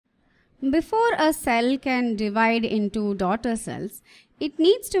Before a cell can divide into daughter cells, it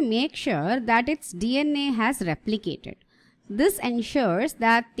needs to make sure that its DNA has replicated. This ensures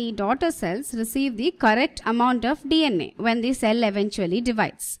that the daughter cells receive the correct amount of DNA when the cell eventually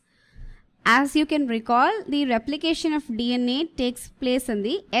divides. As you can recall, the replication of DNA takes place in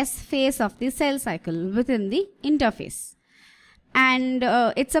the S phase of the cell cycle within the interphase. And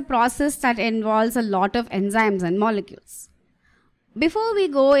it's a process that involves a lot of enzymes and molecules. Before we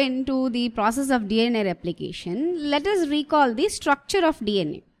go into the process of DNA replication, let us recall the structure of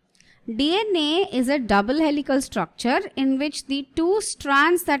DNA. DNA is a double helical structure in which the two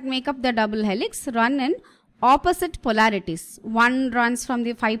strands that make up the double helix run in opposite polarities. One runs from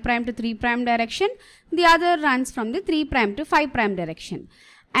the 5' to 3' direction, the other runs from the 3' to 5' direction.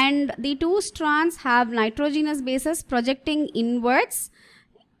 And the two strands have nitrogenous bases projecting inwards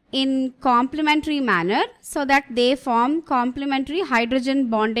in complementary manner so that they form complementary hydrogen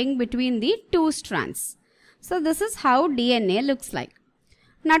bonding between the two strands. So this is how DNA looks like.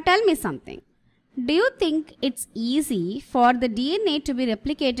 Now tell me something. Do you think it's easy for the DNA to be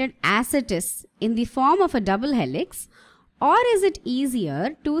replicated as it is in the form of a double helix, or is it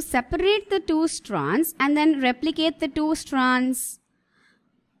easier to separate the two strands and then replicate the two strands?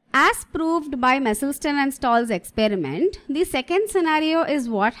 As proved by Messelstern and Stahl's experiment, the second scenario is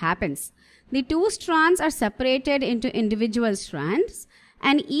what happens. The two strands are separated into individual strands,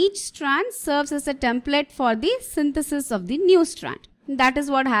 and each strand serves as a template for the synthesis of the new strand. That is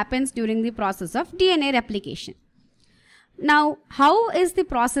what happens during the process of DNA replication. Now, how is the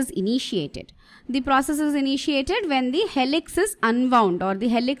process initiated? The process is initiated when the helix is unwound or the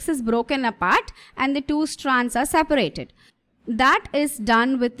helix is broken apart and the two strands are separated. That is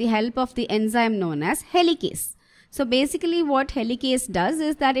done with the help of the enzyme known as helicase. So basically what helicase does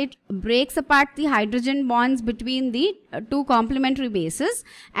is that it breaks apart the hydrogen bonds between the two complementary bases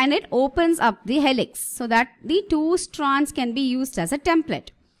and it opens up the helix so that the two strands can be used as a template.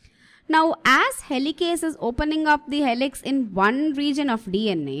 Now, as helicase is opening up the helix in one region of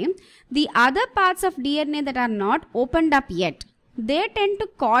DNA, the other parts of DNA that are not opened up yet, they tend to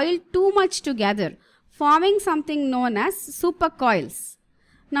coil too much together, forming something known as supercoils.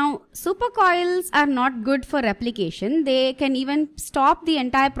 Now, supercoils are not good for replication. They can even stop the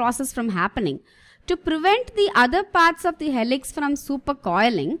entire process from happening. To prevent the other parts of the helix from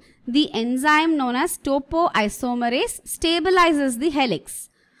supercoiling, the enzyme known as topoisomerase stabilizes the helix.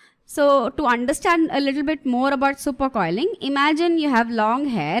 So, to understand a little bit more about supercoiling, imagine you have long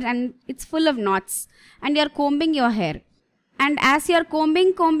hair and it's full of knots and you are combing your hair. And as you are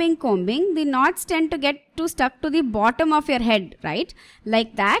combing, the knots tend to get stuck to the bottom of your head, right?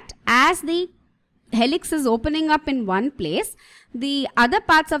 Like that, as the helix is opening up in one place, the other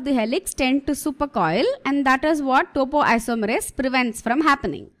parts of the helix tend to supercoil, and that is what topoisomerase prevents from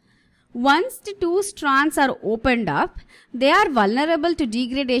happening. Once the two strands are opened up, they are vulnerable to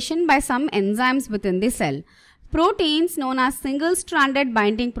degradation by some enzymes within the cell. Proteins known as single-stranded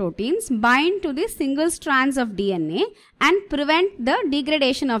binding proteins bind to the single strands of DNA and prevent the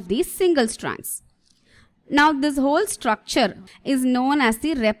degradation of these single strands. Now, this whole structure is known as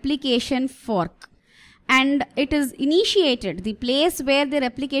the replication fork, and it is initiated. The place where the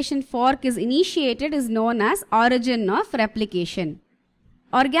replication fork is initiated is known as origin of replication.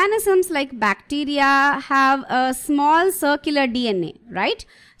 Organisms like bacteria have a small circular DNA, right?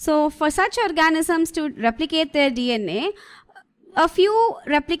 So, for such organisms to replicate their DNA, a few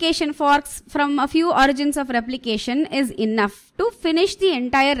replication forks from a few origins of replication is enough to finish the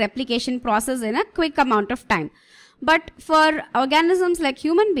entire replication process in a quick amount of time. But for organisms like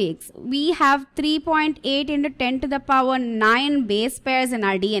human beings, we have 3.8 into 10 to the power 9 base pairs in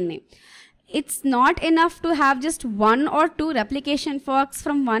our DNA. It's not enough to have just one or two replication forks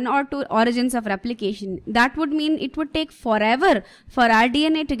from one or two origins of replication. That would mean it would take forever for our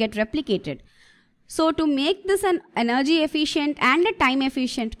DNA to get replicated. So to make this an energy efficient and a time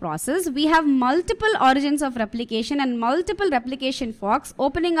efficient process, we have multiple origins of replication and multiple replication forks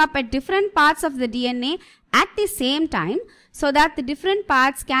opening up at different parts of the DNA at the same time so that the different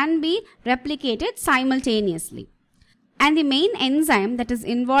parts can be replicated simultaneously. And the main enzyme that is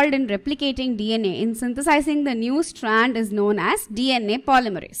involved in replicating DNA in synthesizing the new strand is known as DNA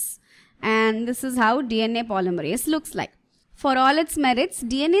polymerase. And this is how DNA polymerase looks like. For all its merits,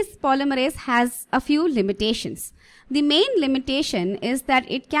 DNA polymerase has a few limitations. The main limitation is that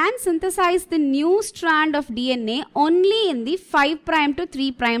it can synthesize the new strand of DNA only in the 5' to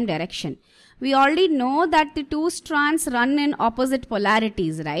 3' direction. We already know that the two strands run in opposite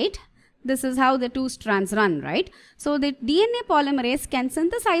polarities, right? This is how the two strands run, right? So the DNA polymerase can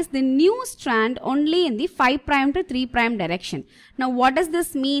synthesize the new strand only in the 5' to 3' direction. Now what does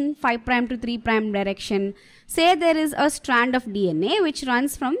this mean, 5' to 3' direction? Say there is a strand of DNA which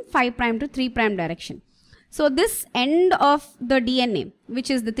runs from 5' to 3' direction. So this end of the DNA, which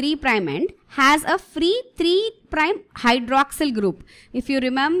is the 3' end, has a free 3' hydroxyl group. If you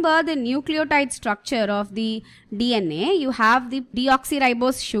remember the nucleotide structure of the DNA, you have the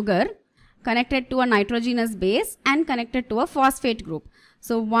deoxyribose sugar connected to a nitrogenous base and connected to a phosphate group.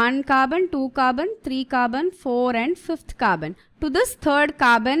 So 1 carbon, 2 carbon, 3 carbon, 4 and 5th carbon. To this 3rd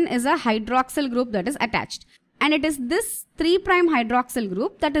carbon is a hydroxyl group that is attached. And it is this 3' hydroxyl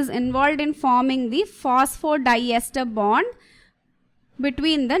group that is involved in forming the phosphodiester bond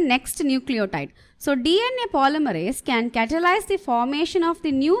between the next nucleotide. So DNA polymerase can catalyze the formation of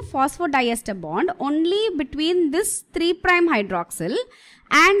the new phosphodiester bond only between this 3' hydroxyl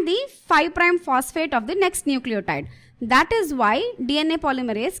and the 5' phosphate of the next nucleotide. That is why DNA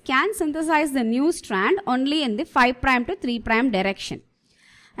polymerase can synthesize the new strand only in the 5' to 3' direction.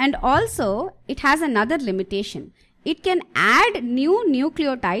 And also, it has another limitation. It can add new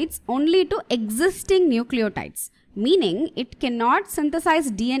nucleotides only to existing nucleotides, meaning it cannot synthesize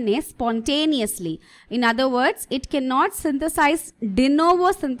DNA spontaneously. In other words, it cannot synthesize de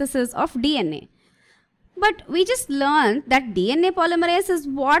novo synthesis of DNA. But we just learned that DNA polymerase is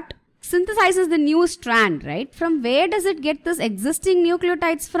what synthesizes the new strand, right? From where does it get this existing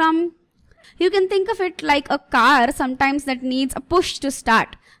nucleotides from? You can think of it like a car sometimes that needs a push to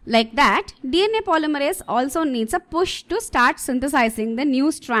start. Like that, DNA polymerase also needs a push to start synthesizing the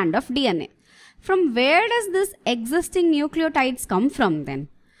new strand of DNA. From where does this existing nucleotides come from then?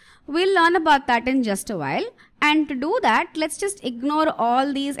 We'll learn about that in just a while. And to do that, let's just ignore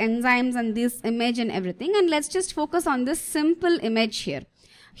all these enzymes and this image and everything, and let's just focus on this simple image here.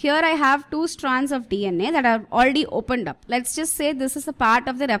 Here I have 2 strands of DNA that are already opened up. Let's just say this is a part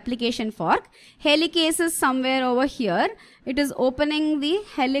of the replication fork. Helicase is somewhere over here. It is opening the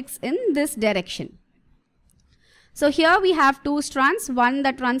helix in this direction. So here we have 2 strands, one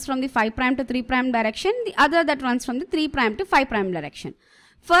that runs from the 5' to 3' direction, the other that runs from the 3' to 5' direction.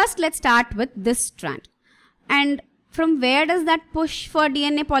 First, let's start with this strand. And from where does that push for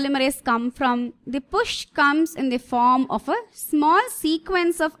DNA polymerase come from? The push comes in the form of a small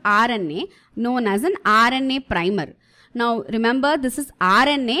sequence of RNA known as an RNA primer. Now remember, this is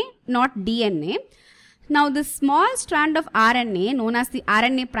RNA, not DNA. Now this small strand of RNA known as the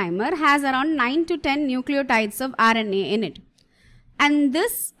RNA primer has around 9 to 10 nucleotides of RNA in it. And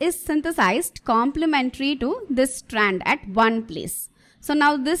this is synthesized complementary to this strand at one place. So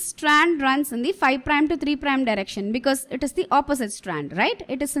now this strand runs in the 5' to 3' direction because it is the opposite strand, right?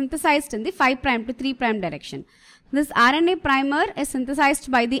 It is synthesized in the 5' to 3' direction. This RNA primer is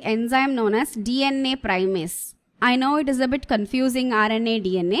synthesized by the enzyme known as DNA primase. I know it is a bit confusing, RNA,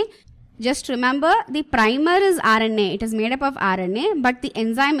 DNA. Just remember, the primer is RNA. It is made up of RNA, but the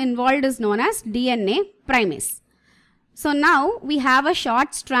enzyme involved is known as DNA primase. So now we have a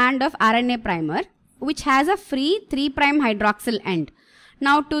short strand of RNA primer which has a free 3' hydroxyl end.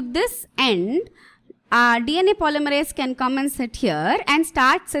 Now to this end, DNA polymerase can come and sit here and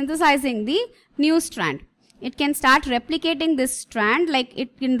start synthesizing the new strand. It can start replicating this strand, like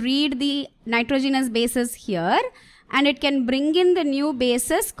it can read the nitrogenous bases here and it can bring in the new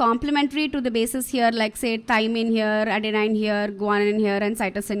bases complementary to the bases here, like say thymine here, adenine here, guanine here and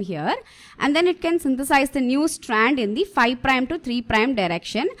cytosine here. And then it can synthesize the new strand in the 5' to 3'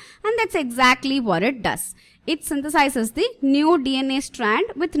 direction, and that's exactly what it does. It synthesizes the new DNA strand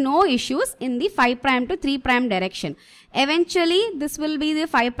with no issues in the 5' to 3' direction. Eventually, this will be the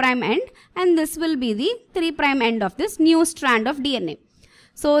 5' end and this will be the 3' end of this new strand of DNA.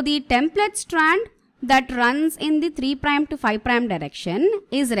 So, the template strand that runs in the 3' to 5' direction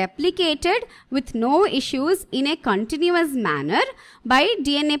is replicated with no issues in a continuous manner by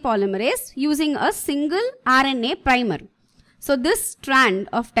DNA polymerase using a single RNA primer. So this strand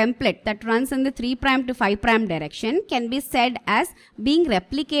of template that runs in the 3' to 5' direction can be said as being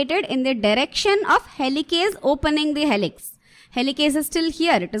replicated in the direction of helicase opening the helix. Helicase is still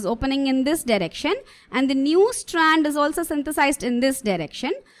here, it is opening in this direction, and the new strand is also synthesized in this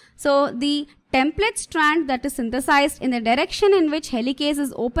direction. So the template strand that is synthesized in the direction in which helicase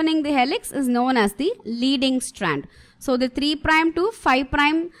is opening the helix is known as the leading strand. So the 3' to 5'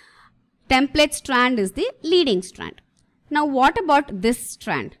 template strand is the leading strand. Now what about this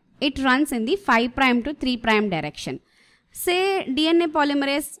strand? It runs in the 5' to 3' direction. Say DNA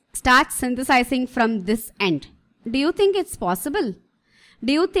polymerase starts synthesizing from this end. Do you think it's possible?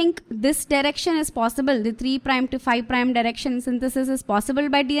 Do you think this direction is possible? The 3' to 5' direction synthesis is possible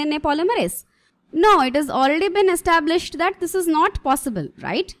by DNA polymerase? No, it has already been established that this is not possible,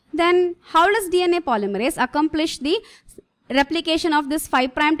 right? Then how does DNA polymerase accomplish the replication of this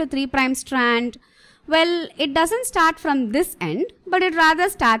 5' to 3' strand? Well, it doesn't start from this end, but it rather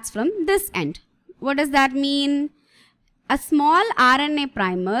starts from this end. What does that mean? A small RNA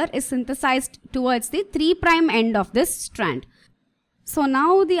primer is synthesized towards the 3' end of this strand. So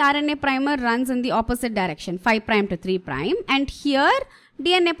now the RNA primer runs in the opposite direction, 5' to 3', and here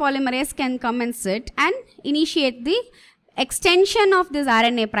DNA polymerase can come and sit and initiate the extension of this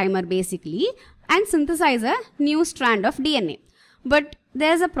RNA primer basically and synthesize a new strand of DNA. But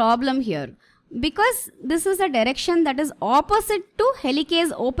there's a problem here. Because this is a direction that is opposite to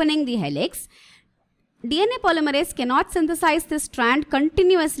helicase opening the helix, DNA polymerase cannot synthesize this strand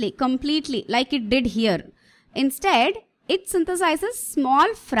continuously, completely, like it did here. Instead, it synthesizes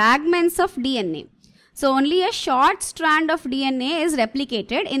small fragments of DNA. So only a short strand of DNA is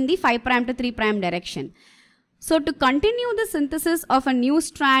replicated in the 5' to 3' direction. So to continue the synthesis of a new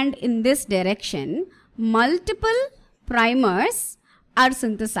strand in this direction, multiple primers are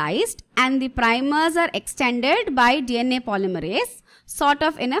synthesized and the primers are extended by DNA polymerase sort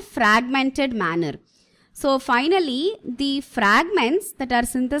of in a fragmented manner. So finally, the fragments that are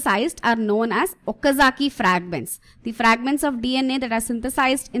synthesized are known as Okazaki fragments. The fragments of DNA that are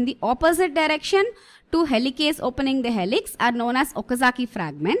synthesized in the opposite direction to helicase opening the helix are known as Okazaki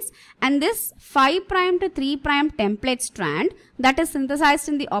fragments, and this 5' to 3' template strand that is synthesized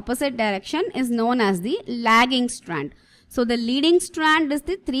in the opposite direction is known as the lagging strand. So the leading strand is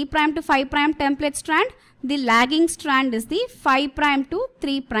the 3' to 5' template strand, the lagging strand is the 5' to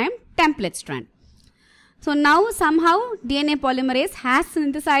 3' template strand. So now somehow DNA polymerase has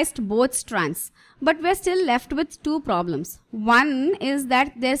synthesized both strands, but we're still left with two problems. One is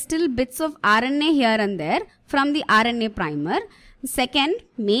that there's still bits of RNA here and there from the RNA primer. Second,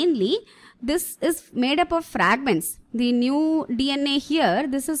 mainly, this is made up of fragments. The new DNA here,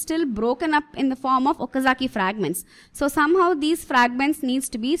 this is still broken up in the form of Okazaki fragments. So somehow these fragments needs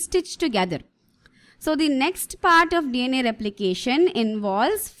to be stitched together. So the next part of DNA replication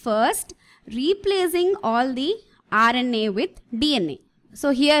involves first replacing all the RNA with DNA.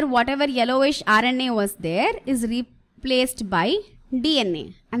 So here whatever yellowish RNA was there is replaced by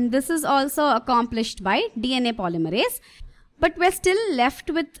DNA, and this is also accomplished by DNA polymerase. But we're still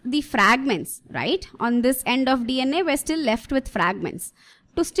left with the fragments, right? On this end of DNA, we're still left with fragments.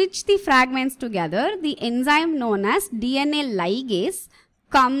 To stitch the fragments together, the enzyme known as DNA ligase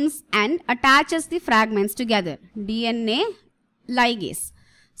comes and attaches the fragments together. DNA ligase.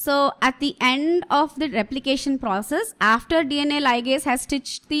 So at the end of the replication process, after DNA ligase has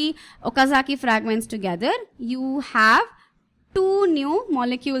stitched the Okazaki fragments together, you have two new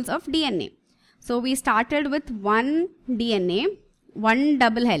molecules of DNA. So we started with one DNA, one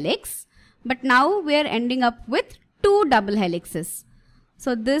double helix, but now we are ending up with two double helixes.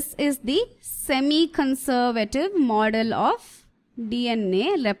 So this is the semi-conservative model of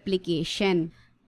DNA replication.